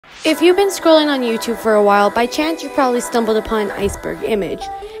If you've been scrolling on YouTube for a while, by chance you probably stumbled upon an iceberg image.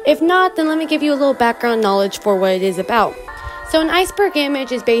 If not, then let me give you a little background knowledge for what it is about. So an iceberg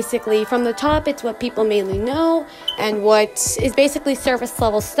image is basically, from the top, it's what people mainly know, and what is basically surface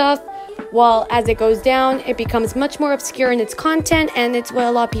level stuff, while as it goes down, it becomes much more obscure in its content, and it's what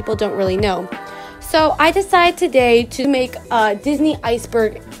a lot of people don't really know. So I decided today to make a Disney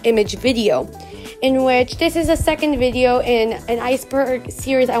Iceberg image video, in which this is a second video in an iceberg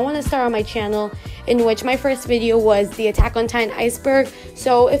series I want to start on my channel, in which my first video was the Attack on Titan iceberg.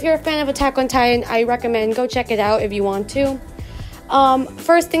 So if you're a fan of Attack on Titan, I recommend go check it out if you want to.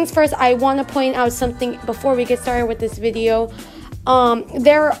 First things first, I want to point out something before we get started with this video.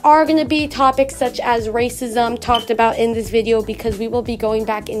 There are going to be topics such as racism talked about in this video because we will be going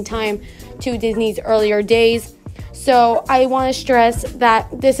back in time to Disney's earlier days. So I want to stress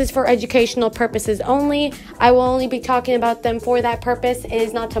that this is for educational purposes only. I will only be talking about them for that purpose. It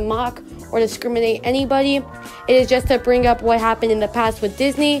is not to mock or discriminate anybody. It is just to bring up what happened in the past with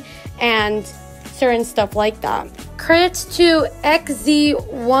Disney and certain stuff like that. Credits to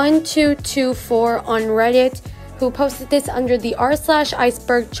XZ1224 on Reddit, who posted this under the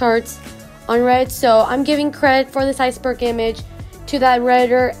r/iceberg charts on Reddit. So I'm giving credit for this iceberg image to that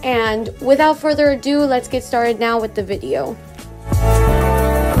Redditor, and without further ado, let's get started now with the video.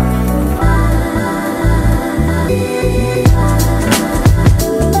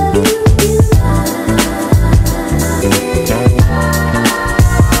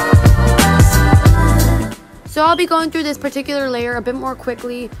 So I'll be going through this particular layer a bit more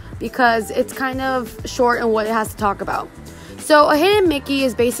quickly because it's kind of short in what it has to talk about. So a hidden Mickey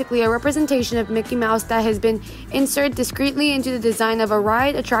is basically a representation of Mickey Mouse that has been inserted discreetly into the design of a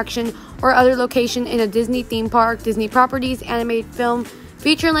ride, attraction, or other location in a Disney theme park, Disney properties, animated film,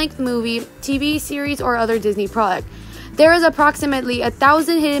 feature-length movie, TV series, or other Disney product. There is approximately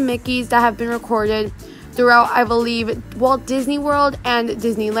 1,000 hidden Mickeys that have been recorded throughout, I believe, Walt Disney World and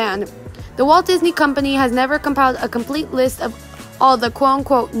Disneyland. The Walt Disney Company has never compiled a complete list of all the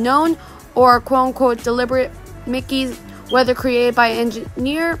quote-unquote known or quote-unquote deliberate Mickeys, whether created by an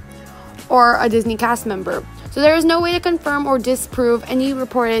engineer or a Disney cast member. So there is no way to confirm or disprove any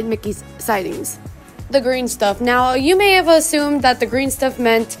reported Mickey sightings. The green stuff. Now, you may have assumed that the green stuff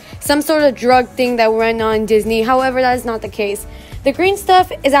meant some sort of drug thing that went on in Disney. However, that is not the case. The green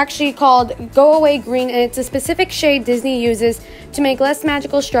stuff is actually called Go Away Green, and it's a specific shade Disney uses to make less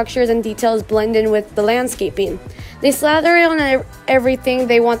magical structures and details blend in with the landscaping. They slather it on everything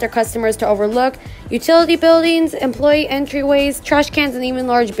they want their customers to overlook: utility buildings, employee entryways, trash cans, and even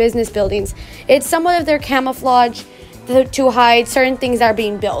large business buildings. It's somewhat of their camouflage to hide certain things that are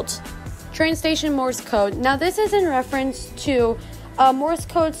being built. Train station Morse code. Now this is in reference to a Morse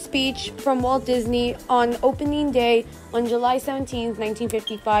code speech from Walt Disney on opening day on July 17,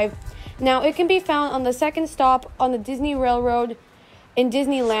 1955. Now it can be found on the second stop on the Disney Railroad in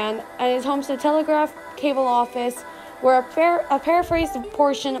Disneyland, and is home to the telegraph cable office, where a paraphrased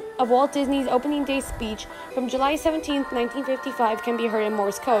portion of Walt Disney's opening day speech from July 17, 1955 can be heard in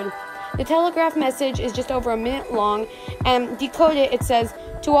Morse code. The telegraph message is just over a minute long, and decoded it says,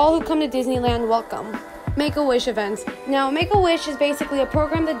 "To all who come to Disneyland, welcome." Make-A-Wish events. Now, Make-A-Wish is basically a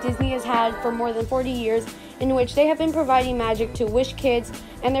program that Disney has had for more than 40 years, in which they have been providing magic to wish kids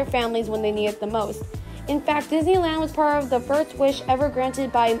and their families when they need it the most. In fact, Disneyland was part of the first wish ever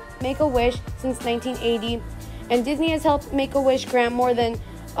granted by Make-A-Wish since 1980, and Disney has helped Make-A-Wish grant more than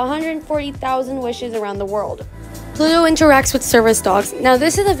 140,000 wishes around the world. Pluto interacts with service dogs. Now,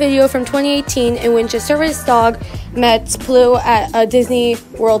 this is a video from 2018 in which a service dog met Pluto at a Disney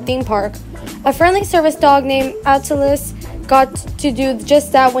World theme park. A friendly service dog named Atlas got to do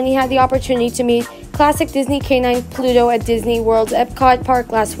just that when he had the opportunity to meet classic Disney canine Pluto at Disney World's Epcot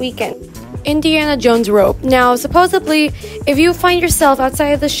Park last weekend. Indiana Jones rope. Now, supposedly, if you find yourself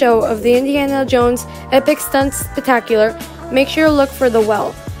outside of the show of the Indiana Jones Epic Stunt Spectacular, make sure to look for the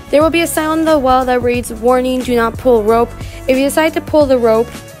well. There will be a sign on the well that reads, "Warning, do not pull rope." If you decide to pull the rope,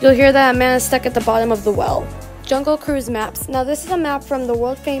 you'll hear that a man is stuck at the bottom of the well. Jungle Cruise maps. Now, this is a map from the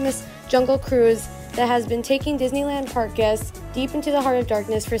world-famous Jungle Cruise that has been taking Disneyland park guests deep into the heart of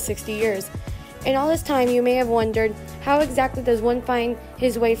darkness for 60 years. In all this time, you may have wondered, how exactly does one find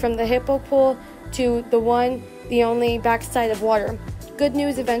his way from the hippo pool to the one, the only backside of water? Good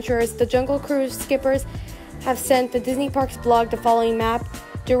news, adventurers. The Jungle Cruise skippers have sent the Disney Parks blog the following map,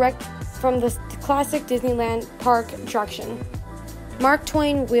 direct from the classic Disneyland park attraction. Mark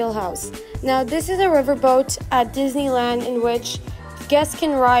Twain Wheelhouse. Now, this is a riverboat at Disneyland in which guests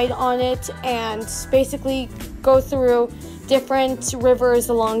can ride on it and basically go through different rivers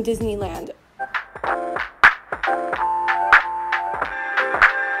along Disneyland.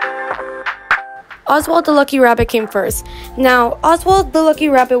 Oswald the Lucky Rabbit came first. Now, Oswald the Lucky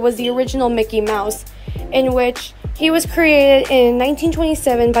Rabbit was the original Mickey Mouse, in which he was created in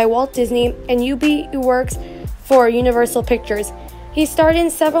 1927 by Walt Disney and UB Works for Universal Pictures. He starred in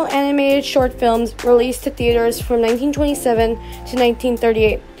several animated short films released to theaters from 1927 to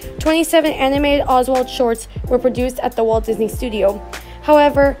 1938. 27 animated Oswald shorts were produced at the Walt Disney Studio.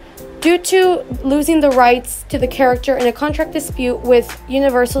 However, due to losing the rights to the character in a contract dispute with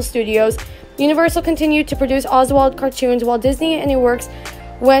Universal Studios, Universal continued to produce Oswald cartoons while Disney and Works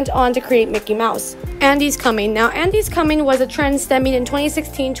went on to create Mickey Mouse. Andy's Coming. Now, Andy's Coming was a trend stemming in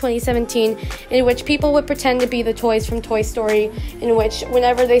 2016-2017 in which people would pretend to be the toys from Toy Story, in which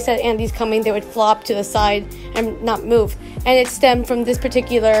whenever they said Andy's coming, they would flop to the side and not move. And it stemmed from this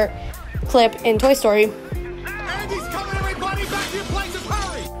particular clip in Toy Story. Andy's coming, everybody! Back to your places,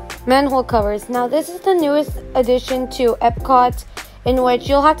 hurry! Manhole covers. Now, this is the newest addition to Epcot, in which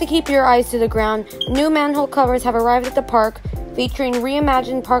you'll have to keep your eyes to the ground. New manhole covers have arrived at the park, featuring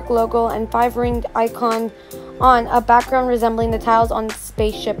reimagined park logo and 5-ringed icon on a background resembling the tiles on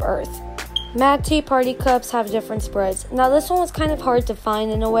Spaceship Earth. Mad Tea Party cups have different spreads. Now, this one was kind of hard to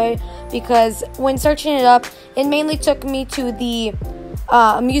find in a way, because when searching it up, it mainly took me to the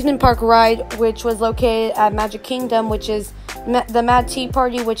amusement park ride, which was located at Magic Kingdom, which is the Mad Tea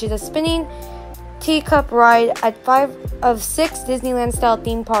Party, which is a spinning teacup ride at 5 of 6 Disneyland-style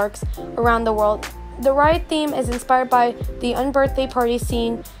theme parks around the world. The ride theme is inspired by the unbirthday party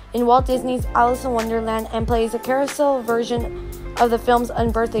scene in Walt Disney's Alice in Wonderland and plays a carousel version of the film's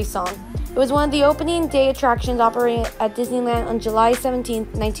unbirthday song. It was one of the opening day attractions operating at Disneyland on July 17,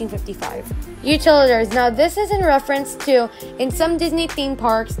 1955. Utilitors. Now, this is in reference to, in some Disney theme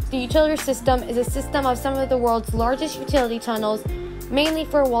parks, the utilitor system is a system of some of the world's largest utility tunnels, mainly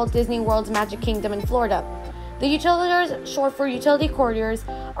for Walt Disney World's Magic Kingdom in Florida. The utilitors, short for utility corridors,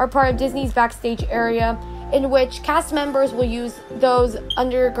 are part of Disney's backstage area, in which cast members will use those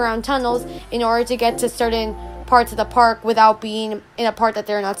underground tunnels in order to get to certain parts of the park without being in a part that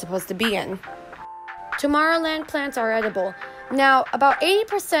they're not supposed to be in. Tomorrowland plants are edible. Now, about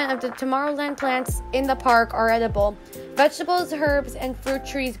 80% of the Tomorrowland plants in the park are edible. Vegetables, herbs, and fruit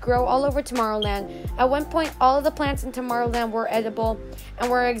trees grow all over Tomorrowland. At one point, all of the plants in Tomorrowland were edible and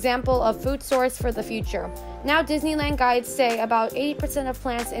were an example of food source for the future. Now, Disneyland guides say about 80% of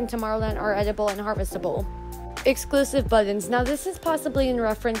plants in Tomorrowland are edible and harvestable. Exclusive buttons. Now, this is possibly in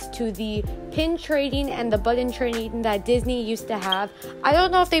reference to the pin trading and the button trading that Disney used to have. I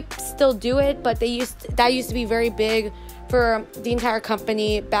don't know if they still do it, but that used to be very big for the entire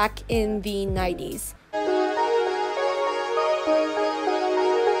company back in the 90s.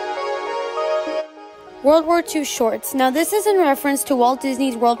 World War II shorts. Now, this is in reference to Walt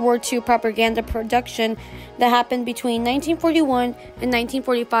Disney's World War II propaganda production that happened between 1941 and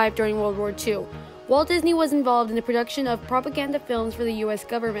 1945 during World War II. Walt Disney was involved in the production of propaganda films for the U.S.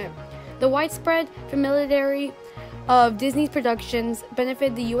 government. The widespread familiarity of Disney's productions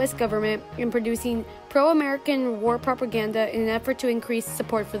benefited the U.S. government in producing pro-American war propaganda in an effort to increase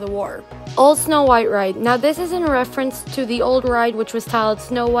support for the war. Old Snow White ride. Now, this is in reference to the old ride, which was titled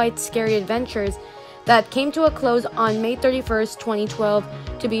Snow White's Scary Adventures, that came to a close on May 31st,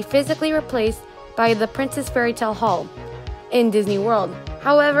 2012, to be physically replaced by the Princess Fairy Tale Hall in Disney World.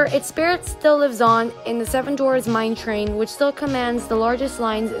 However, its spirit still lives on in the Seven Dwarfs Mine Train, which still commands the largest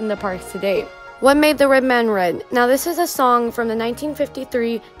lines in the parks today. What Made the Red Man Red? Now, this is a song from the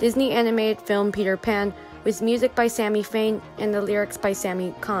 1953 Disney animated film Peter Pan, with music by Sammy Fain and the lyrics by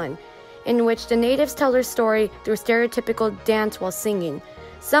Sammy Kahn, in which the natives tell their story through stereotypical dance while singing.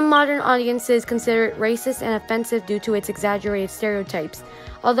 Some modern audiences consider it racist and offensive due to its exaggerated stereotypes.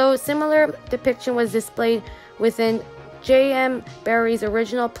 Although a similar depiction was displayed within J.M. Barrie's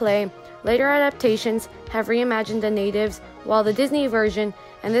original play, later adaptations have reimagined the natives, while the Disney version,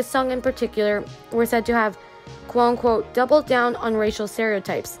 and this song in particular, were said to have, quote-unquote, doubled down on racial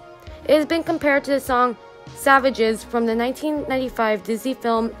stereotypes. It has been compared to the song Savages from the 1995 Disney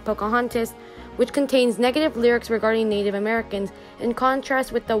film Pocahontas, which contains negative lyrics regarding Native Americans, in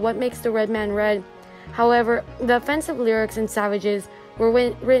contrast with the What Makes the Red Man Red. However, the offensive lyrics in Savages were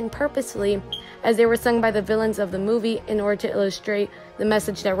written purposefully, as they were sung by the villains of the movie in order to illustrate the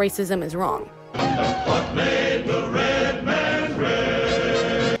message that racism is wrong. What made the Red Man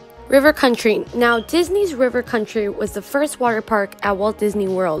red? River Country. Now, Disney's River Country was the first water park at Walt Disney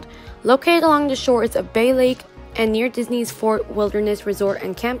World. Located along the shores of Bay Lake and near Disney's Fort Wilderness Resort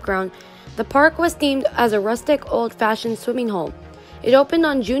and Campground, the park was themed as a rustic, old-fashioned swimming hole. It opened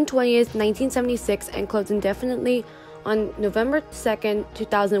on June 20th, 1976 and closed indefinitely on November 2nd,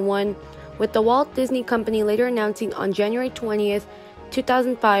 2001, with the Walt Disney Company later announcing on January 20th,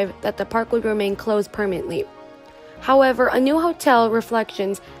 2005 that the park would remain closed permanently. However, a new hotel,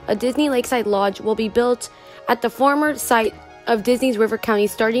 Reflections, a Disney Lakeside Lodge, will be built at the former site of Disney's River County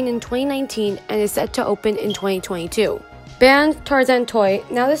starting in 2019 and is set to open in 2022. Banned Tarzan toy.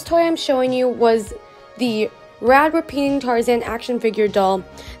 Now this toy I'm showing you was the rad repeating Tarzan action figure doll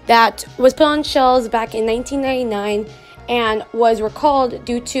that was put on shelves back in 1999 and was recalled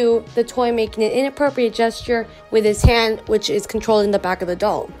due to the toy making an inappropriate gesture with his hand, which is controlled in the back of the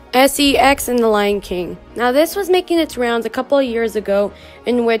doll. SEX and the Lion King. Now this was making its rounds a couple of years ago,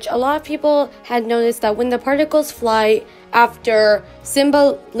 in which a lot of people had noticed that when the particles fly after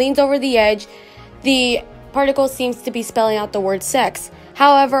Simba leans over the edge, the particle seems to be spelling out the word sex.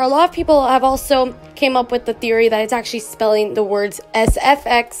 However, a lot of people have also came up with the theory that it's actually spelling the words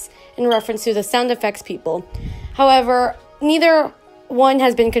SFX in reference to the sound effects people. However, neither one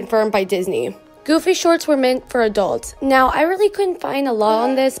has been confirmed by Disney. Goofy shorts were meant for adults. Now, I really couldn't find a lot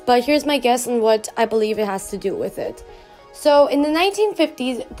on this, but here's my guess on what I believe it has to do with it. So, in the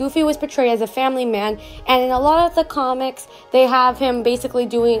 1950s, Goofy was portrayed as a family man, and in a lot of the comics, they have him basically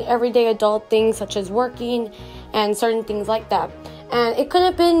doing everyday adult things such as working and certain things like that. And it could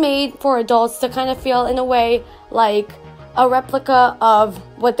have been made for adults to kind of feel, in a way, like a replica of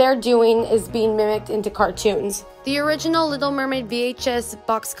what they're doing is being mimicked into cartoons. The original Little Mermaid VHS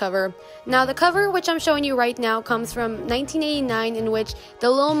box cover. Now the cover which I'm showing you right now comes from 1989, in which the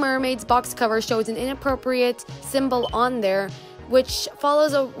Little Mermaid's box cover shows an inappropriate symbol on there, which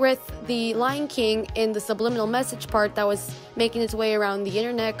follows with the Lion King in the subliminal message part that was making its way around the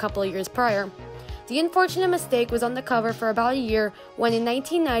internet a couple of years prior. The unfortunate mistake was on the cover for about a year when in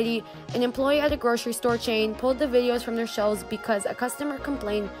 1990, an employee at a grocery store chain pulled the videos from their shelves because a customer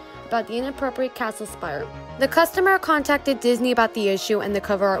complained about the inappropriate castle spire. The customer contacted Disney about the issue and the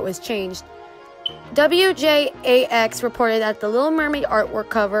cover art was changed. WJAX reported that the Little Mermaid artwork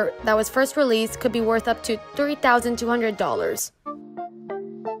cover that was first released could be worth up to $3,200.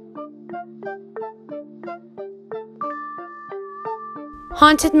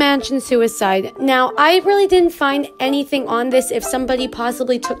 Haunted Mansion suicide. Now, I really didn't find anything on this if somebody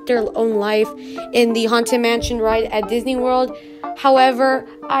possibly took their own life in the Haunted Mansion ride at Disney World. However,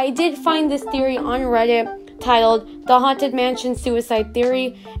 I did find this theory on Reddit titled The Haunted Mansion Suicide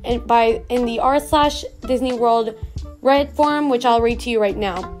Theory and in the r/Disney World Reddit forum, which I'll read to you right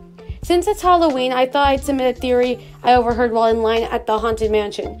now. Since it's Halloween, I thought I'd submit a theory I overheard while in line at the Haunted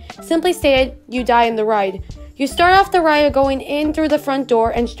Mansion. Simply stated, you die in the ride. You start off the ride going in through the front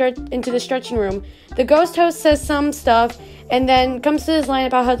door and stretch into the stretching room. The ghost host says some stuff and then comes to this line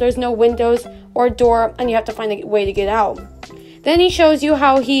about how there's no windows or door and you have to find a way to get out. Then he shows you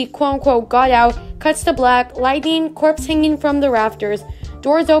how he quote-unquote got out, cuts to black, lightning, corpse hanging from the rafters,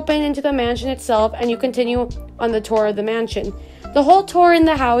 doors open into the mansion itself, and you continue on the tour of the mansion. The whole tour in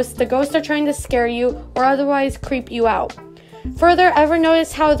the house, the ghosts are trying to scare you or otherwise creep you out. Further, ever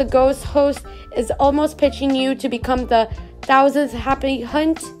notice how the ghost host is almost pitching you to become the thousandth happy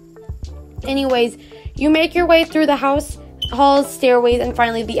hunt? Anyways, you make your way through the house, halls, stairways, and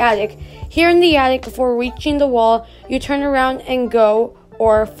finally the attic. Here in the attic, before reaching the wall, you turn around and go,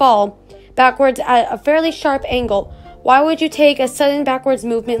 or fall, backwards at a fairly sharp angle. Why would you take a sudden backwards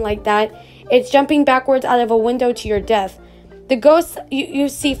movement like that? It's jumping backwards out of a window to your death. The ghost you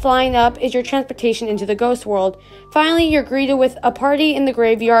see flying up is your transportation into the ghost world. Finally, you're greeted with a party in the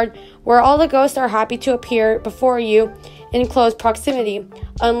graveyard where all the ghosts are happy to appear before you in close proximity,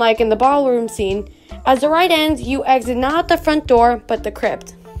 unlike in the ballroom scene. As the ride ends, you exit not the front door, but the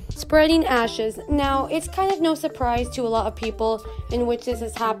crypt. Spreading ashes. Now, it's kind of no surprise to a lot of people in which this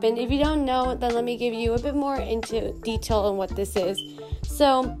has happened. If you don't know, then let me give you a bit more into detail on what this is.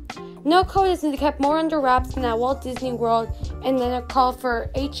 So, no code is kept more under wraps than at Walt Disney World, and then a call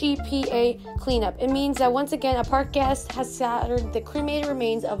for HEPA cleanup. It means that once again, a park guest has scattered the cremated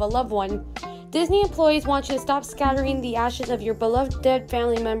remains of a loved one. Disney employees want you to stop scattering the ashes of your beloved dead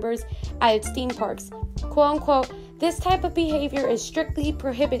family members at its theme parks. Quote unquote, this type of behavior is strictly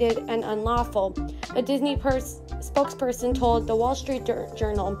prohibited and unlawful, a Disney spokesperson told the Wall Street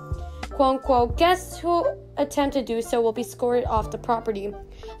Journal. Quote unquote, guests who attempt to do so will be escorted off the property.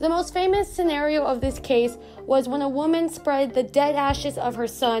 The most famous scenario of this case was when a woman spread the dead ashes of her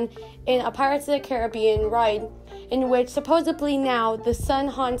son in a Pirates of the Caribbean ride, in which supposedly now the son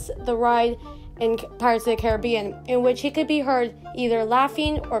haunts the ride in Pirates of the Caribbean, in which he could be heard either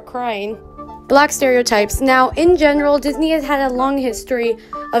laughing or crying. Black stereotypes. Now, in general, Disney has had a long history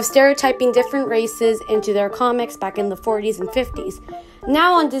of stereotyping different races into their comics back in the 40s and 50s.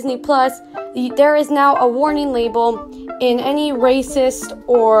 Now on Disney Plus, there is now a warning label in any racist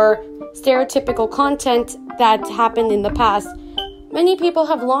or stereotypical content that happened in the past. Many people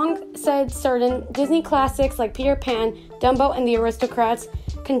have long said certain Disney classics like Peter Pan, Dumbo, and the Aristocrats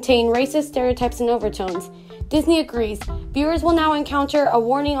contain racist stereotypes and overtones. Disney agrees. Viewers will now encounter a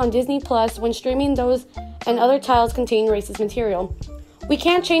warning on Disney Plus when streaming those and other titles contain racist material. We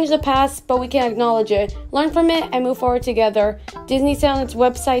can't change the past, but we can acknowledge it, learn from it, and move forward together. Disney said on its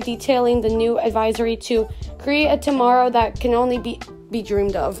website detailing the new advisory to create a tomorrow that can only be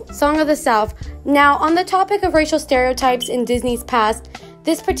dreamed of. Song of the South. Now, on the topic of racial stereotypes in Disney's past,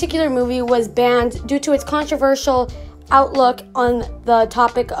 this particular movie was banned due to its controversial outlook on the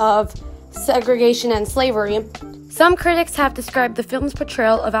topic of segregation and slavery. Some critics have described the film's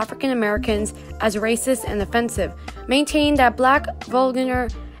portrayal of African Americans as racist and offensive, maintaining that black, vulgar,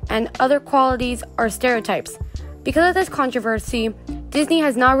 and other qualities are stereotypes. Because of this controversy, Disney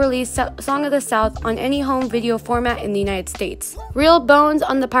has now released Song of the South on any home video format in the United States. Real bones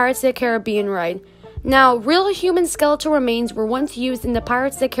on the Pirates of the Caribbean ride. Now, real human skeletal remains were once used in the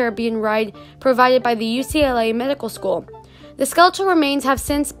Pirates of the Caribbean ride provided by the UCLA Medical School. The skeletal remains have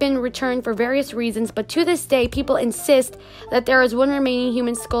since been returned for various reasons, but to this day, people insist that there is one remaining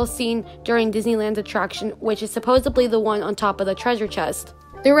human skull seen during Disneyland's attraction, which is supposedly the one on top of the treasure chest.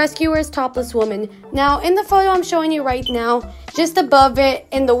 The rescuer's topless woman. Now, in the photo I'm showing you right now, just above it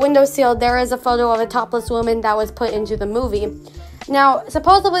in the windowsill, there is a photo of a topless woman that was put into the movie. Now,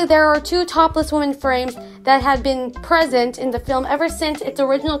 supposedly there are 2 topless woman frames that had been present in the film ever since its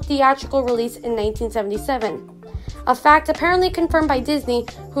original theatrical release in 1977. A fact apparently confirmed by Disney,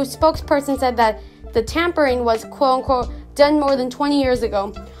 whose spokesperson said that the tampering was quote-unquote done more than 20 years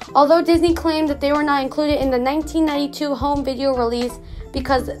ago. Although Disney claimed that they were not included in the 1992 home video release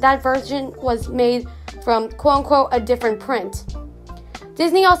because that version was made from quote-unquote a different print.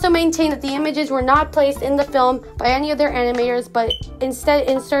 Disney also maintained that the images were not placed in the film by any of their animators, but instead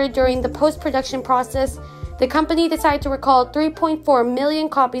inserted during the post-production process. The company decided to recall 3.4 million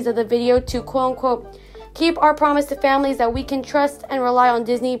copies of the video to quote-unquote keep our promise to families that we can trust and rely on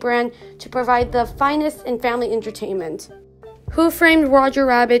Disney brand to provide the finest in family entertainment. Who Framed Roger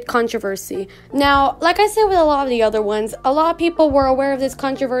Rabbit controversy. Now, like I said with a lot of the other ones, a lot of people were aware of this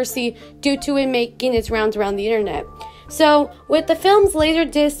controversy due to it making its rounds around the internet. So, with the film's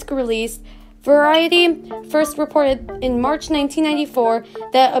Laserdisc release, Variety first reported in March 1994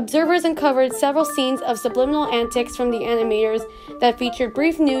 that observers uncovered several scenes of subliminal antics from the animators that featured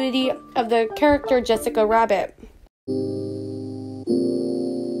brief nudity of the character Jessica Rabbit.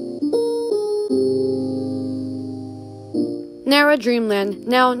 Nara Dreamland.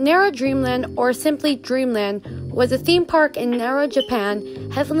 Now, Nara Dreamland, or simply Dreamland, was a theme park in Nara, Japan,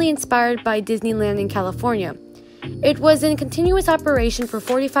 heavily inspired by Disneyland in California. It was in continuous operation for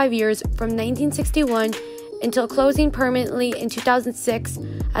 45 years from 1961 until closing permanently in 2006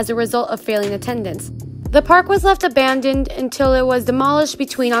 as a result of failing attendance. The park was left abandoned until it was demolished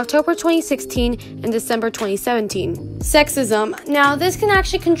between October 2016 and December 2017. Sexism. Now, this can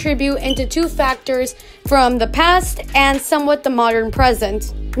actually contribute into 2 factors from the past and somewhat the modern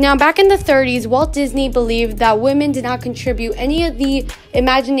present. Now, back in the 30s, Walt Disney believed that women did not contribute any of the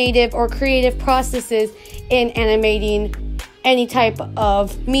imaginative or creative processes in animating any type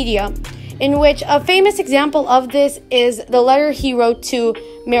of media, in which a famous example of this is the letter he wrote to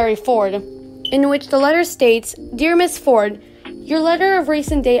Mary Ford, in which the letter states, "Dear Miss Ford, your letter of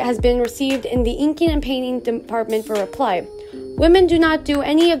recent date has been received in the inking and painting department for reply. Women do not do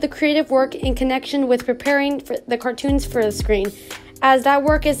any of the creative work in connection with preparing for the cartoons for the screen, as that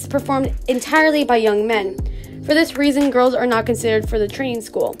work is performed entirely by young men. For this reason, girls are not considered for the training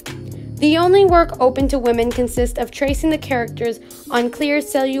school. The only work open to women consists of tracing the characters on clear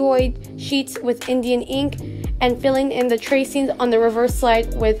celluloid sheets with Indian ink and filling in the tracings on the reverse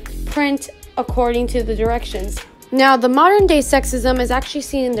slide with print according to the directions." Now, the modern-day sexism is actually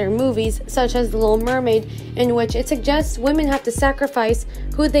seen in their movies, such as The Little Mermaid, in which it suggests women have to sacrifice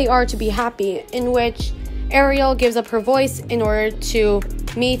who they are to be happy, in which Ariel gives up her voice in order to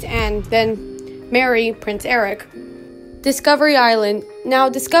meet and then marry Prince Eric. Discovery Island. Now,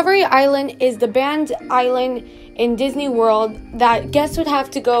 Discovery Island is the banned island in Disney World that guests would have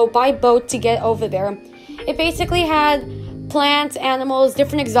to go by boat to get over there. It basically had plants, animals,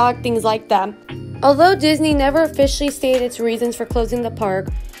 different exotic things like that. Although Disney never officially stated its reasons for closing the park,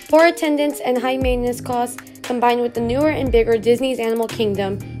 poor attendance and high maintenance costs combined with the newer and bigger Disney's Animal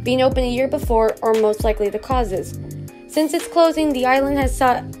Kingdom being open a year before are most likely the causes. Since its closing, the island has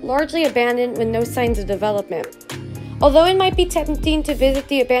sat largely abandoned with no signs of development. Although it might be tempting to visit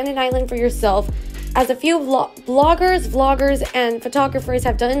the abandoned island for yourself, as a few bloggers, vloggers, and photographers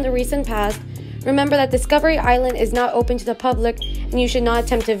have done in the recent past, remember that Discovery Island is not open to the public and you should not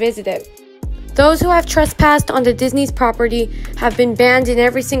attempt to visit it. Those who have trespassed onto Disney's property have been banned in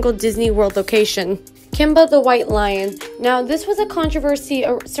every single Disney World location. Kimba the White Lion. Now, this was a controversy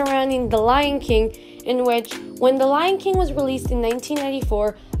surrounding The Lion King, in which, when The Lion King was released in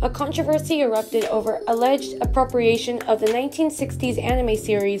 1994, a controversy erupted over alleged appropriation of the 1960s anime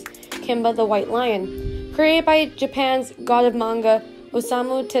series Kimba the White Lion, created by Japan's god of manga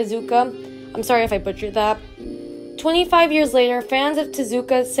Osamu Tezuka. I'm sorry if I butchered that. 25 years later, fans of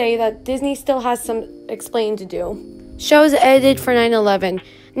Tezuka say that Disney still has some explaining to do. Shows edited for 9/11.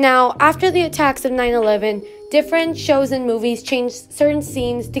 Now, after the attacks of 9/11, different shows and movies changed certain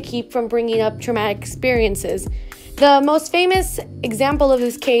scenes to keep from bringing up traumatic experiences. The most famous example of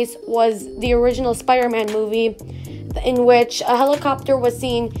this case was the original Spider-Man movie, in which a helicopter was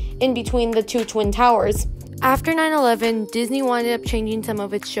seen in between the two Twin Towers. After 9/11, Disney wound up changing some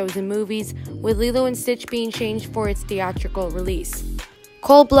of its shows and movies, with Lilo and Stitch being changed for its theatrical release.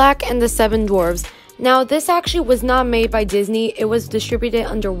 Coal Black and the Seven Dwarfs. Now, this actually was not made by Disney. It was distributed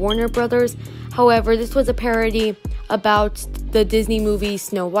under Warner Brothers. However, this was a parody about the Disney movie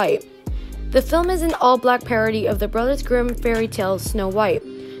Snow White. The film is an all-black parody of the Brothers Grimm fairy tale Snow White,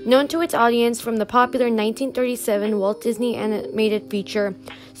 known to its audience from the popular 1937 Walt Disney animated feature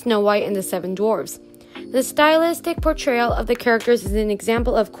Snow White and the Seven Dwarfs. The stylistic portrayal of the characters is an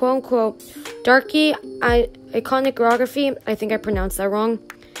example of quote-unquote darky iconography, I think I pronounced that wrong,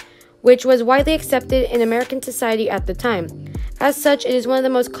 which was widely accepted in American society at the time. As such, it is one of the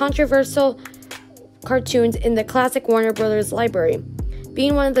most controversial cartoons in the classic Warner Brothers library.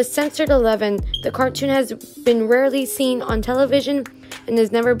 Being one of the censored 11, the cartoon has been rarely seen on television and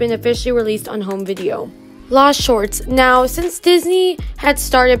has never been officially released on home video. Lost Shorts. Now, since Disney had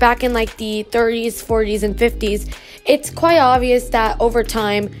started back in like the 30s, 40s, and 50s, it's quite obvious that over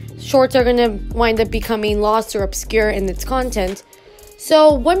time, shorts are going to wind up becoming lost or obscure in its content.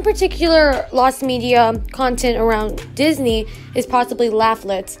 So, one particular lost media content around Disney is possibly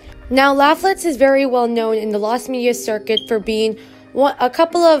Laughlets. Now, Laughlets is very well known in the lost media circuit for being a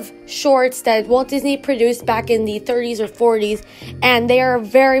couple of shorts that Walt Disney produced back in the 30s or 40s, and they are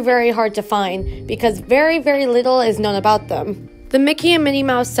very, very hard to find because very, very little is known about them. The Mickey and Minnie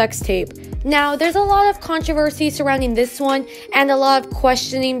Mouse sex tape. Now, there's a lot of controversy surrounding this one and a lot of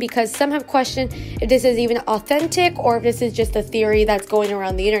questioning because some have questioned if this is even authentic or if this is just a theory that's going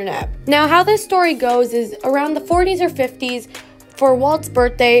around the internet. Now, how this story goes is around the 40s or 50s, for Walt's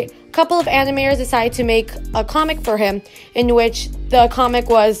birthday, a couple of animators decided to make a comic for him, in which the comic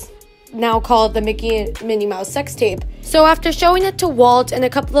was now called the Mickey and Minnie Mouse sex tape. So after showing it to Walt and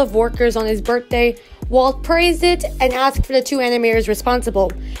a couple of workers on his birthday, Walt praised it and asked for the two animators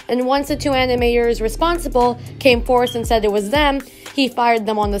responsible. And once the two animators responsible came forth and said it was them, he fired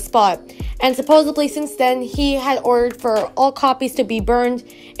them on the spot. And supposedly since then, he had ordered for all copies to be burned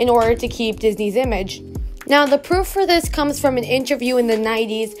in order to keep Disney's image. Now, the proof for this comes from an interview in the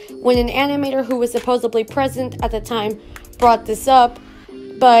 90s when an animator who was supposedly present at the time brought this up.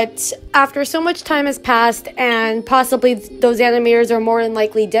 But after so much time has passed and possibly those animators are more than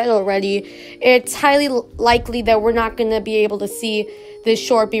likely dead already, it's highly likely that we're not going to be able to see this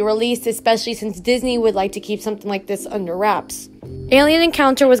short be released, especially since Disney would like to keep something like this under wraps. Alien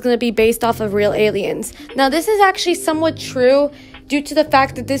Encounter was going to be based off of real aliens. Now, this is actually somewhat true due to the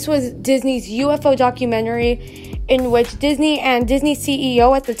fact that this was Disney's UFO documentary in which Disney and Disney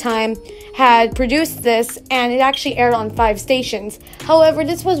CEO at the time had produced this, and it actually aired on 5 stations. However,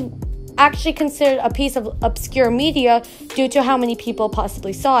 this was actually considered a piece of obscure media due to how many people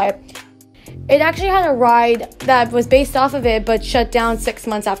possibly saw it. It actually had a ride that was based off of it but shut down 6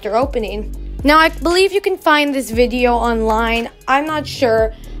 months after opening. Now, I believe you can find this video online. I'm not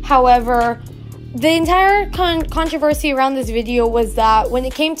sure. However, the entire controversy around this video was that when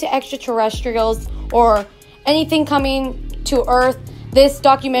it came to extraterrestrials or anything coming to Earth, this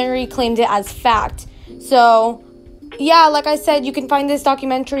documentary claimed it as fact. So, yeah, like I said, you can find this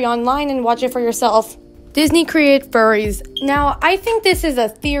documentary online and watch it for yourself. Disney created furries. Now, I think this is a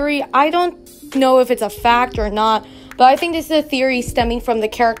theory. I don't know if it's a fact or not, but I think this is a theory stemming from the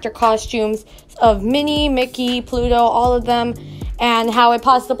character costumes of Minnie, Mickey, Pluto, all of them, and how it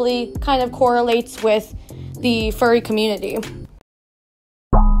possibly kind of correlates with the furry community.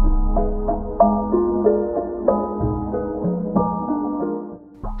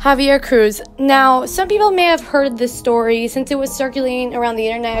 Javier Cruz. Now, some people may have heard this story since it was circulating around the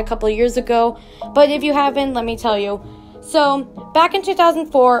internet a couple of years ago, but if you haven't, let me tell you. So, back in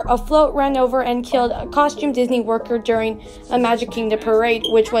 2004, a float ran over and killed a costume Disney worker during a Magic Kingdom parade,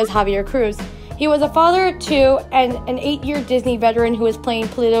 which was Javier Cruz. He was a father of 2 and an 8-year Disney veteran who was playing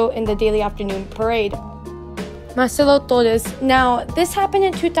Pluto in the daily afternoon parade. Marcelo Torres. Now, this happened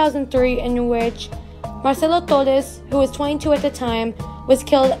in 2003, in which Marcelo Torres, who was 22 at the time, was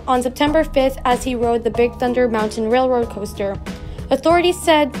killed on September 5th as he rode the Big Thunder Mountain Railroad coaster. Authorities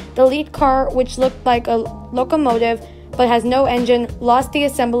said the lead car, which looked like a locomotive but has no engine, lost the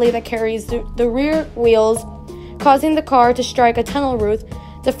assembly that carries the rear wheels, causing the car to strike a tunnel roof.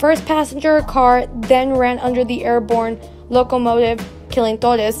 The first passenger car then ran under the airborne locomotive, killing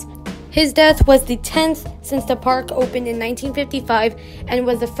Torres. His death was the 10th since the park opened in 1955 and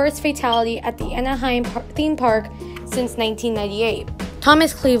was the first fatality at the Anaheim theme park since 1998.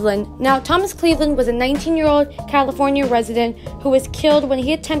 Thomas Cleveland. Now, Thomas Cleveland was a 19-year-old California resident who was killed when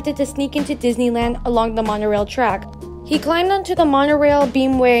he attempted to sneak into Disneyland along the monorail track. He climbed onto the monorail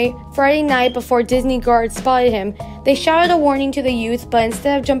beamway Friday night before Disney guards spotted him. They shouted a warning to the youth, but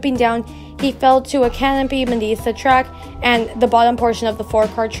instead of jumping down, he fell to a canopy beneath the track, and the bottom portion of the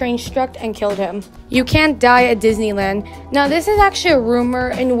 4-car train struck and killed him. You can't die at Disneyland. Now, this is actually a rumor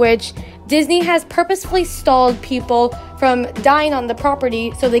in which Disney has purposefully stalled people from dying on the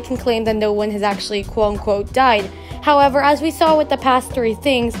property so they can claim that no one has actually quote-unquote died. However, as we saw with the past 3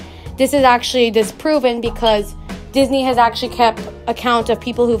 things, this is actually disproven because Disney has actually kept account of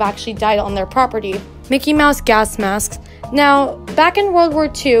people who've actually died on their property. Mickey Mouse gas masks. Now, back in World War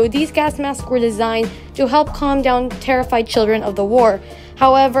II, these gas masks were designed to help calm down terrified children of the war.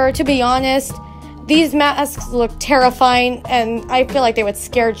 However, to be honest, these masks look terrifying, and I feel like they would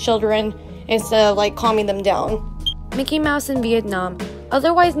scare children instead of calming them down. Mickey Mouse in Vietnam,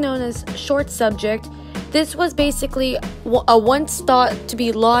 otherwise known as Short Subject. This was basically a once thought to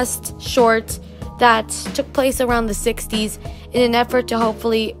be lost short that took place around the 60s in an effort to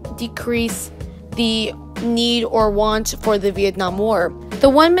hopefully decrease the need or want for the Vietnam War. The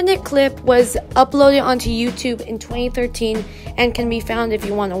 1-minute clip was uploaded onto YouTube in 2013 and can be found if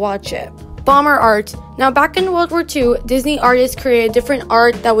you want to watch it. Bomber art. Now, back in World War II, Disney artists created different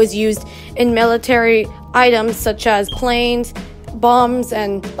art that was used in military items such as planes, bombs,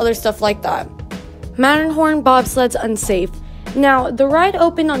 and other stuff like that. Matterhorn bobsleds unsafe. Now, the ride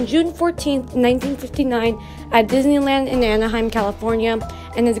opened on June 14th, 1959 at Disneyland in Anaheim, California,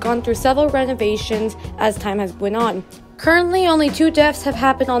 and has gone through several renovations as time has went on. Currently, only 2 deaths have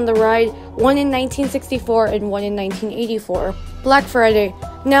happened on the ride, one in 1964 and one in 1984. Black Friday.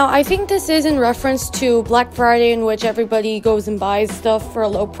 Now, I think this is in reference to Black Friday, in which everybody goes and buys stuff for a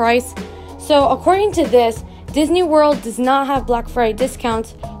low price. So, according to this, Disney World does not have Black Friday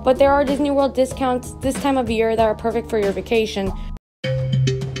discounts, but there are Disney World discounts this time of year that are perfect for your vacation.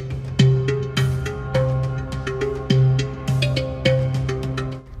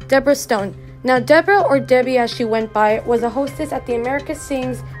 Deborah Stone. Now, Deborah, or Debbie as she went by, was a hostess at the America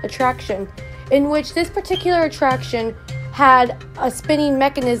Sings attraction, in which this particular attraction had a spinning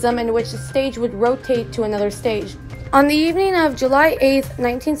mechanism in which the stage would rotate to another stage. On the evening of July 8th,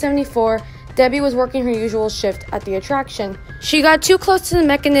 1974, Debbie was working her usual shift at the attraction. She got too close to the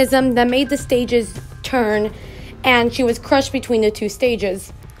mechanism that made the stages turn, and she was crushed between the 2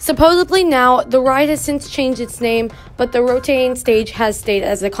 stages. Supposedly now, the ride has since changed its name, but the rotating stage has stayed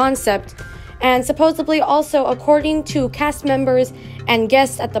as a concept. And supposedly also, according to cast members and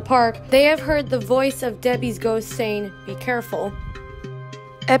guests at the park, they have heard the voice of Debbie's ghost saying, "Be careful."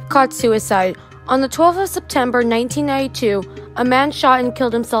 Epcot suicide. On the 12th of September 1992, a man shot and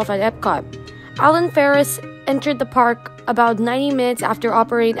killed himself at Epcot. Alan Ferris entered the park about 90 minutes after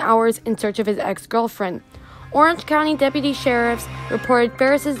operating hours in search of his ex-girlfriend. Orange County deputy sheriffs reported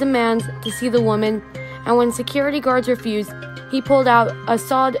Ferris's demands to see the woman, and when security guards refused, he pulled out a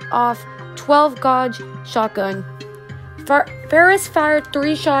sawed-off 12-gauge shotgun. Ferris fired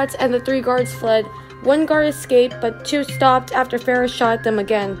 3 shots and the 3 guards fled. 1 guard escaped, but 2 stopped after Ferris shot them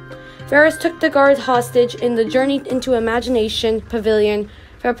again. Ferris took the guards hostage in the Journey into Imagination pavilion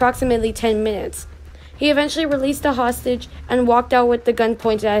for approximately 10 minutes. He eventually released the hostage and walked out with the gun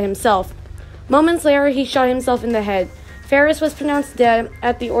pointed at himself. Moments later, he shot himself in the head. Ferris was pronounced dead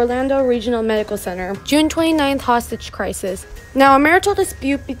at the Orlando Regional Medical Center. June 29th, hostage crisis. Now, a marital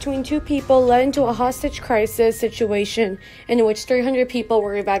dispute between 2 people led into a hostage crisis situation in which 300 people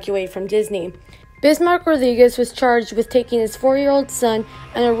were evacuated from Disney. Bismarck Rodriguez was charged with taking his 4-year-old son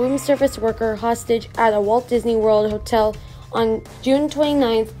and a room service worker hostage at a Walt Disney World hotel on June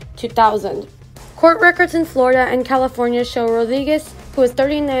 29, 2000. Court records in Florida and California show Rodriguez, who was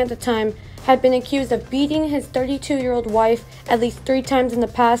 39 at the time, had been accused of beating his 32-year-old wife at least 3 times in the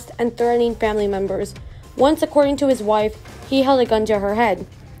past and threatening family members. Once, according to his wife, he held a gun to her head.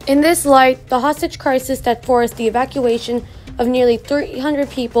 In this light, the hostage crisis that forced the evacuation of nearly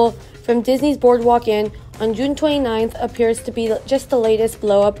 300 people from Disney's Boardwalk Inn on June 29th appears to be just the latest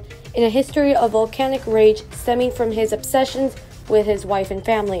blow-up in a history of volcanic rage stemming from his obsessions with his wife and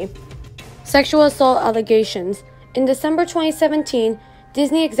family. Sexual assault allegations. In December 2017,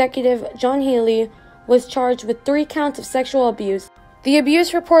 Disney executive John Healy was charged with 3 counts of sexual abuse. The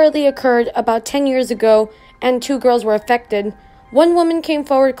abuse reportedly occurred about 10 years ago, and 2 girls were affected. One woman came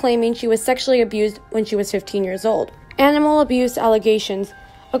forward claiming she was sexually abused when she was 15 years old. Animal abuse allegations.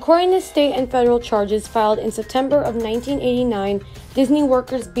 According to state and federal charges filed in September of 1989, Disney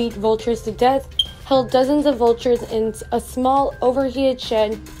workers beat vultures to death, held dozens of vultures in a small, overheated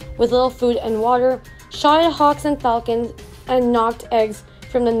shed with little food and water, shot at hawks and falcons, and knocked eggs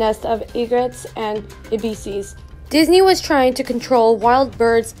from the nest of egrets and ibises. Disney was trying to control wild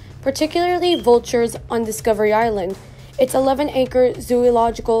birds, particularly vultures, on Discovery Island, its 11-acre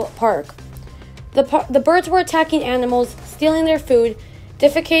zoological park. The birds were attacking animals, stealing their food,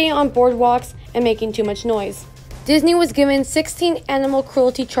 defecating on boardwalks, and making too much noise. Disney was given 16 animal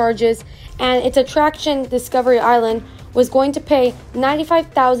cruelty charges, and its attraction, Discovery Island, was going to pay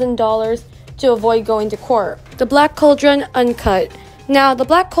 $95,000 to avoid going to court. The Black Cauldron Uncut. Now, The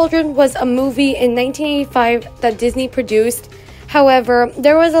Black Cauldron was a movie in 1985 that Disney produced. However,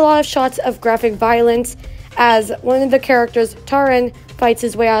 there was a lot of shots of graphic violence as one of the characters, Taran, fights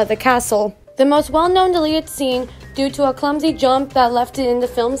his way out of the castle. The most well-known deleted scene, due to a clumsy jump that left it in the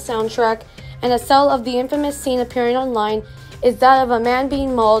film's soundtrack, and a cell of the infamous scene appearing online, is that of a man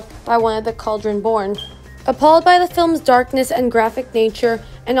being mauled by one of the Cauldron-born. Appalled by the film's darkness and graphic nature,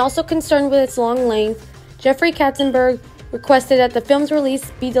 and also concerned with its long length, Jeffrey Katzenberg requested that the film's release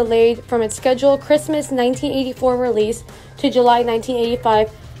be delayed from its scheduled Christmas 1984 release to July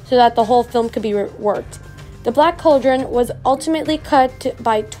 1985 so that the whole film could be reworked. The Black Cauldron was ultimately cut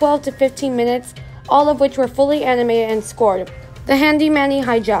by 12 to 15 minutes, all of which were fully animated and scored. The Handy Manny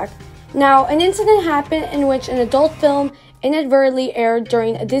Hijack. Now, an incident happened in which an adult film inadvertently aired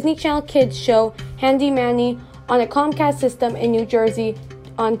during a Disney Channel Kids show, Handy Manny, on a Comcast system in New Jersey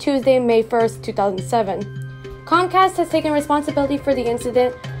on Tuesday, May 1st, 2007. Comcast has taken responsibility for the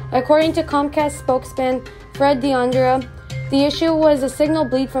incident. According to Comcast spokesman Fred DeAndrea, the issue was a signal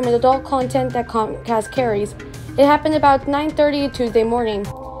bleed from an adult content that Comcast carries. It happened about 9:30 Tuesday morning.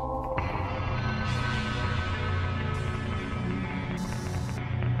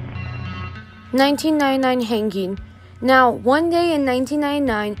 $19.99 hanging. Now, one day in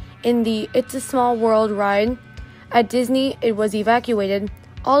 1999, in the It's a Small World ride at Disney, it was evacuated.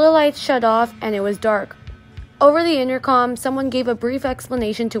 All the lights shut off and it was dark. Over the intercom, someone gave a brief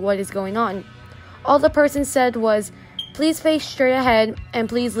explanation to what is going on. All the person said was, "Please face straight ahead and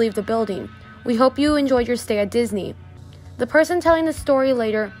please leave the building. We hope you enjoyed your stay at Disney." The person telling the story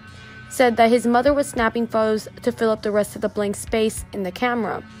later said that his mother was snapping photos to fill up the rest of the blank space in the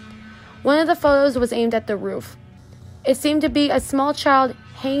camera. One of the photos was aimed at the roof. It seemed to be a small child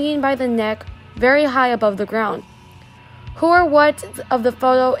hanging by the neck very high above the ground. Who or what of the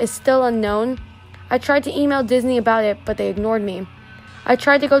photo is still unknown. I tried to email Disney about it, but they ignored me. I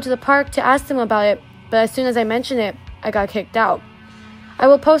tried to go to the park to ask them about it, but as soon as I mentioned it, I got kicked out. I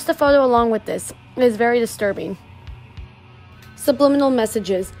will post a photo along with this. It is very disturbing. Subliminal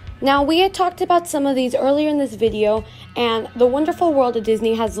messages. Now, we had talked about some of these earlier in this video, and the wonderful world of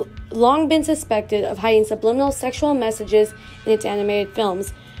Disney has long been suspected of hiding subliminal sexual messages in its animated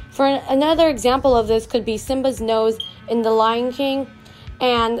films. For another example of this could be Simba's nose in The Lion King,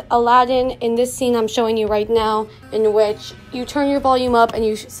 and Aladdin in this scene I'm showing you right now, in which you turn your volume up and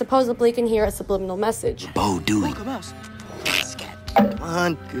you supposedly can hear a subliminal message. Bo Dewey. Come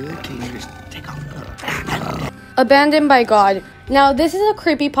on, good. Can you just take off? Abandoned by God. Now, this is a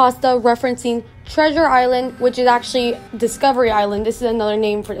creepypasta referencing Treasure Island, which is actually Discovery Island. This is another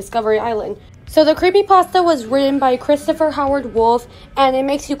name for Discovery Island. So the creepypasta was written by Christopher Howard Wolfe, and it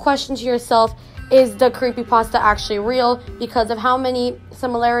makes you question to yourself, is the creepypasta actually real, because of how many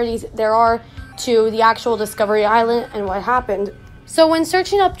similarities there are to the actual Discovery Island and what happened. So when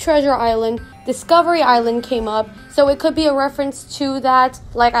searching up Treasure Island, Discovery Island came up, so it could be a reference to that,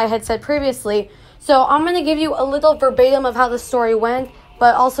 like I had said previously. So I'm going to give you a little verbatim of how the story went,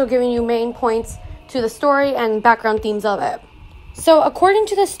 but also giving you main points to the story and background themes of it. So according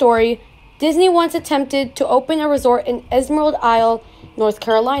to the story, Disney once attempted to open a resort in Emerald Isle, North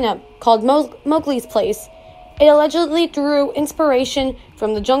Carolina, called Mowgli's Place. It allegedly drew inspiration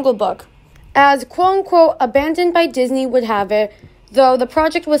from the Jungle Book. As quote-unquote abandoned by Disney would have it, though the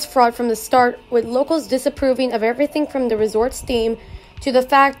project was fraught from the start, with locals disapproving of everything from the resort's theme to the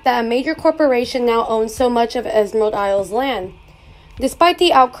fact that a major corporation now owns so much of Emerald Isle's land. Despite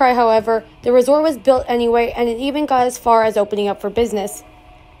the outcry, however, the resort was built anyway, and it even got as far as opening up for business.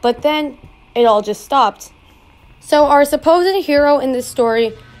 but then it all just stopped. So our supposed hero in this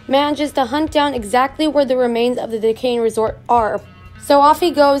story manages to hunt down exactly where the remains of the decaying resort are. So off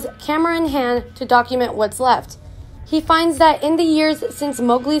he goes, camera in hand, to document what's left. He finds that in the years since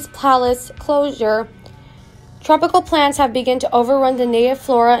Mowgli's palace closure, tropical plants have begun to overrun the native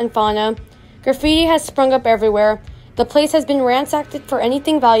flora and fauna. Graffiti has sprung up everywhere. The place has been ransacked for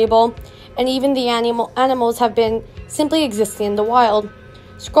anything valuable, and even the animals have been simply existing in the wild.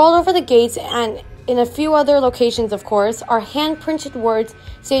 Scrawled over the gates and in a few other locations, of course, are hand-printed words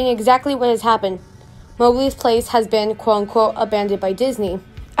stating exactly what has happened. Mowgli's place has been, quote-unquote, abandoned by Disney.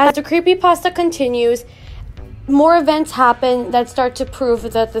 As the creepypasta continues, more events happen that start to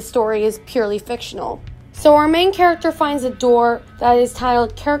prove that the story is purely fictional. So our main character finds a door that is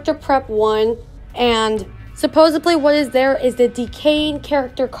titled Character Prep 1, and supposedly what is there is the decaying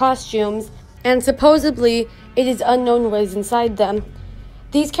character costumes, and supposedly it is unknown what is inside them.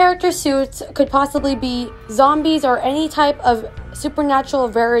 These character suits could possibly be zombies or any type of supernatural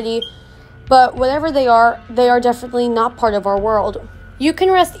rarity, but whatever they are definitely not part of our world. You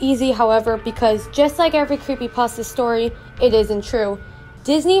can rest easy, however, because just like every creepypasta story, it isn't true.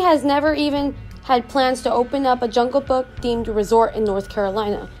 Disney has never even had plans to open up a Jungle Book-themed resort in North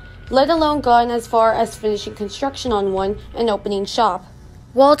Carolina, let alone gotten as far as finishing construction on one and opening shop.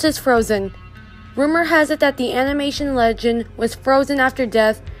 Walt is frozen. Rumor has it that the animation legend was frozen after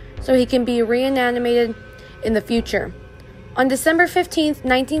death so he can be reanimated in the future. On December 15,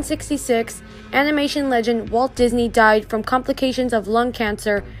 1966, animation legend Walt Disney died from complications of lung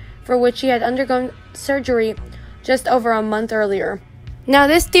cancer for which he had undergone surgery just over a month earlier. Now,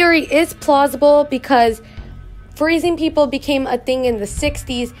 this theory is plausible because freezing people became a thing in the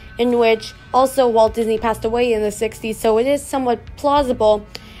 60s, in which also Walt Disney passed away in the 60s, so it is somewhat plausible.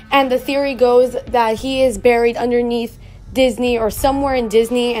 And the theory goes that he is buried underneath Disney or somewhere in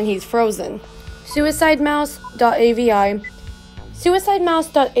Disney and he's frozen. SuicideMouse.avi.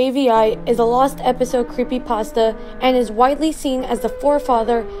 SuicideMouse.avi is a lost episode creepypasta and is widely seen as the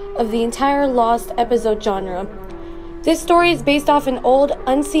forefather of the entire lost episode genre. This story is based off an old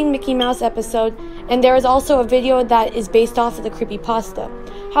unseen Mickey Mouse episode, and there is also a video that is based off of the creepypasta.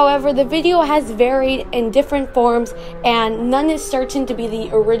 However, the video has varied in different forms, and none is certain to be the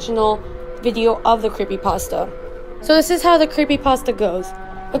original video of the creepypasta. So this is how the creepypasta goes.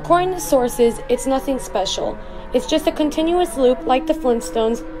 According to sources, it's nothing special. It's just a continuous loop, like the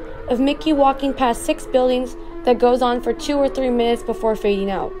Flintstones, of Mickey walking past 6 buildings that goes on for 2 or 3 minutes before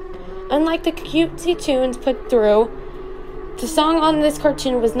fading out. Unlike the cutesy tunes put through, the song on this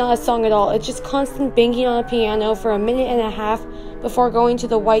cartoon was not a song at all. It's just constant banging on a piano for a minute and a half before going to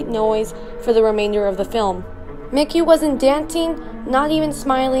the white noise for the remainder of the film. Mickey wasn't dancing, not even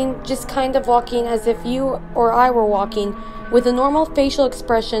smiling, just kind of walking as if you or I were walking, with a normal facial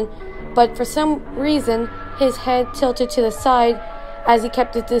expression, but for some reason, his head tilted to the side as he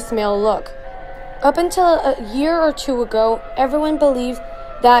kept a dismal look. Up until a year or two ago, everyone believed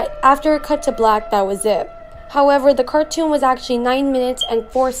that after it cut to black, that was it. However, the cartoon was actually 9 minutes and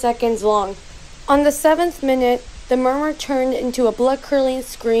 4 seconds long. On the 7th minute, the murmur turned into a blood-curdling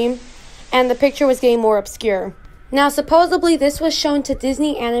scream, and the picture was getting more obscure. Now, supposedly, this was shown to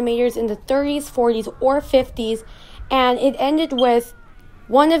Disney animators in the 30s, 40s, or 50s, and it ended with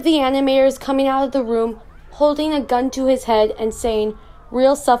one of the animators coming out of the room, holding a gun to his head and saying,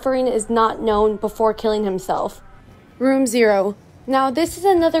 "Real suffering is not known," before killing himself. Room Zero. Now, this is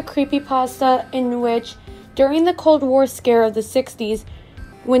another creepypasta in which, during the Cold War scare of the 60s,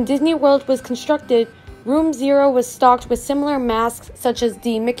 when Disney World was constructed, Room Zero was stocked with similar masks such as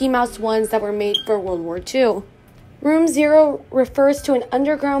the Mickey Mouse ones that were made for World War II. Room Zero refers to an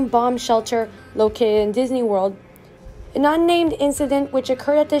underground bomb shelter located in Disney World. An unnamed incident which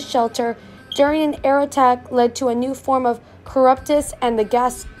occurred at this shelter during an air attack led to a new form of corruptus and the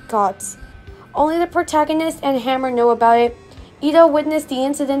gas gods. Only the protagonist and Hammer know about it. Ida witnessed the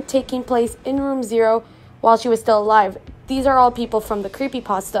incident taking place in Room Zero while she was still alive. These are all people from the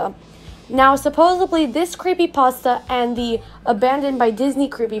creepypasta. Now, supposedly, this creepypasta and the Abandoned by Disney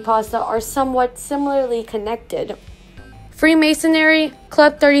creepypasta are somewhat similarly connected. Freemasonry,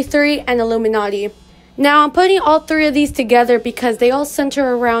 Club 33, and Illuminati. Now, I'm putting all three of these together because they all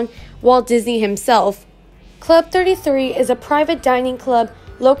center around Walt Disney himself. Club 33 is a private dining club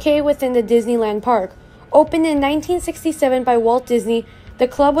located within the Disneyland park. Opened in 1967 by Walt Disney, the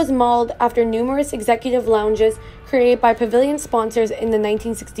club was modeled after numerous executive lounges created by pavilion sponsors in the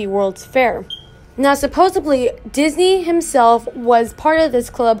 1960 World's Fair. Now, supposedly, Disney himself was part of this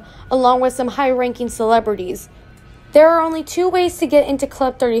club along with some high-ranking celebrities. There are only 2 ways to get into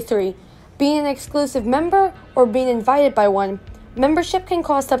Club 33, being an exclusive member or being invited by one. Membership can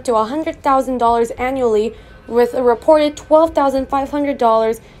cost up to $100,000 annually, with a reported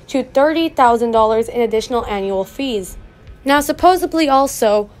 $12,500 to $30,000 in additional annual fees. Now, supposedly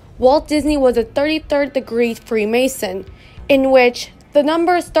also, Walt Disney was a 33rd degree Freemason, in which the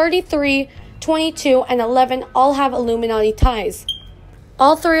numbers 33, 22, and 11 all have Illuminati ties.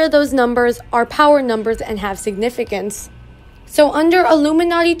 All three of those numbers are power numbers and have significance. So under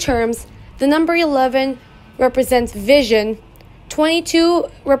Illuminati terms, the number 11 represents vision, 22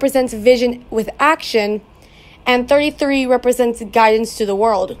 represents vision with action, and 33 represents guidance to the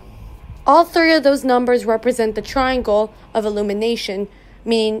world. All three of those numbers represent the triangle of illumination,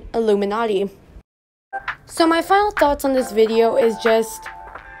 meaning Illuminati. So my final thoughts on this video is just,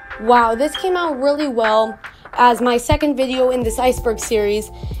 wow, this came out really well as my second video in this Iceberg series.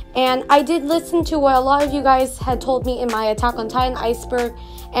 And I did listen to what a lot of you guys had told me in my Attack on Titan Iceberg,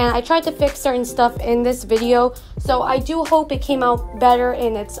 and I tried to fix certain stuff in this video. So I do hope it came out better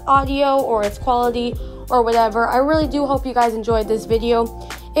in its audio or its quality or whatever. I really do hope you guys enjoyed this video.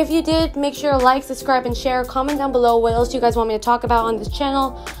 If you did, make sure to like, subscribe, and share. Comment down below what else you guys want me to talk about on this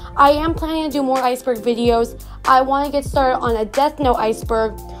channel. I am planning to do more Iceberg videos. I want to get started on a Death Note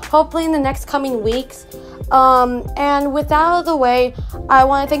Iceberg, hopefully in the next coming weeks. And with that out of the way, I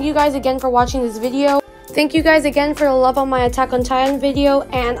want to thank you guys again for watching this video. Thank you guys again for the love on my Attack on Titan video,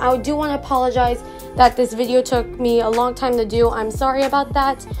 and I do want to apologize that this video took me a long time to do. I'm sorry about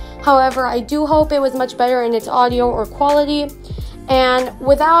that. However, I do hope it was much better in its audio or quality. And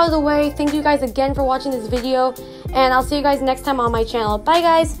with that out of the way, thank you guys again for watching this video, and I'll see you guys next time on my channel. Bye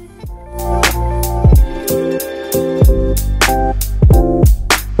guys!